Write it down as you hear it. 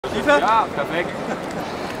Ja, perfekt.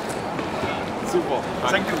 Super.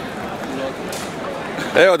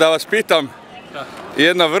 Evo da vas pitam,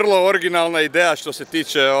 jedna vrlo originalna ideja što se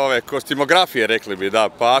tiče ove kostimografije, rekli bi, da.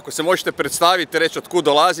 Pa ako se možete predstaviti, reći od kud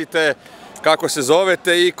dolazite, kako se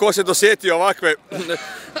zovete i ko se dosjetio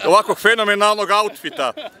ovakvog fenomenalnog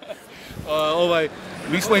outfita.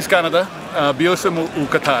 Mi smo iz Kanada, bio sam u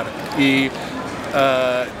Katar i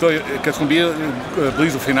kad smo bili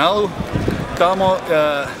blizu finalu, tamo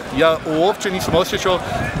ja uopće nisam osjećao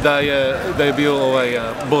da je bio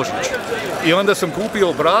Božić. I onda sam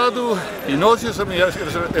kupio bradu i nosio sam i ja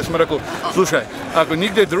sam rekao, slušaj, ako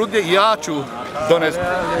nigdje drugdje ja ću donesti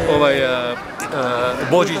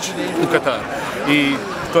Božić u Katar. I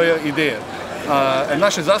to je ideja.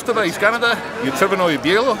 Naša zastava iz Kanada je crveno i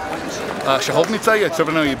bijelo, šahovnica je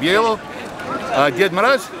crveno i bijelo, Djed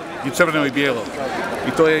Mraz je crveno i bijelo.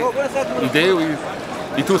 I to je ideju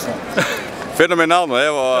i tu smo. Fenomenalno,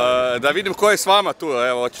 evo, da vidim ko je s vama tu,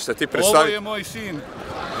 evo, hoćeš se ti predstaviti. Ovo je moj sin,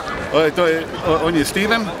 on je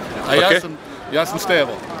Steven, a ja sam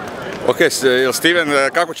Stevo. Ok, Steven,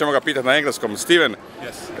 kako ćemo ga pitati na engleskom? Steven,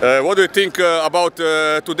 what do you think about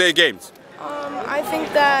today games? I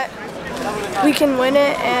think that we can win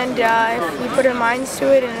it, and if we put our minds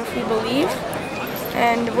to it and if we believe,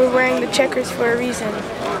 and we're wearing the checkers for a reason.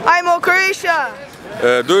 I'm all Croatia!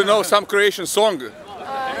 Do you know some Croatian song?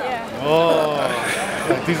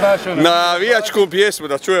 Ti znaš ono? Navijačku pjesmu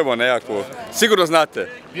da čujemo nekakvu. Sigurno znate.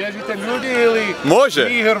 Bježite ljudi ili može.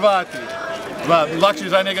 Mi Hrvati? Lakše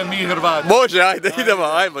za njega mi Hrvati. Može, ajde, idemo,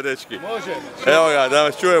 ajmo dečki. Može. Evo ga, da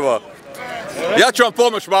vas čujemo. Ja ću vam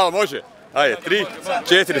pomoć malo, može? Ajde, 3,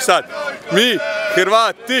 4, sad. Mi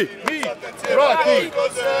Hrvati. Mi Hrvati.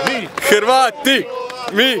 Mi Hrvati.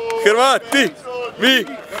 Mi Hrvati. Mi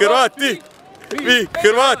Hrvati. Mi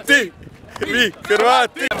Hrvati. Mi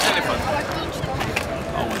Hrvati.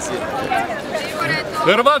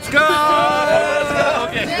 Hrvatska!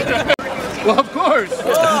 Well, of course.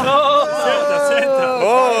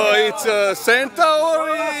 Oh, it's Santa or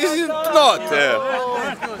is it not?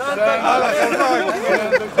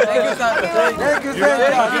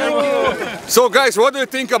 So guys, what do you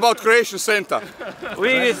think about Croatian Santa?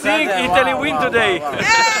 We think Italy win today.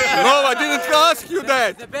 No, I didn't ask you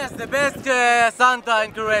that. The best Santa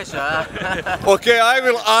in Croatia. Okay, I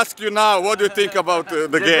will ask you now. What do you think about the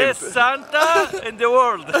game? The best Santa in the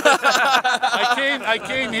world. I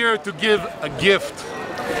came here to give a gift.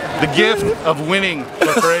 The gift of winning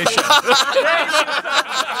for Croatia.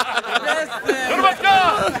 Hrvatska!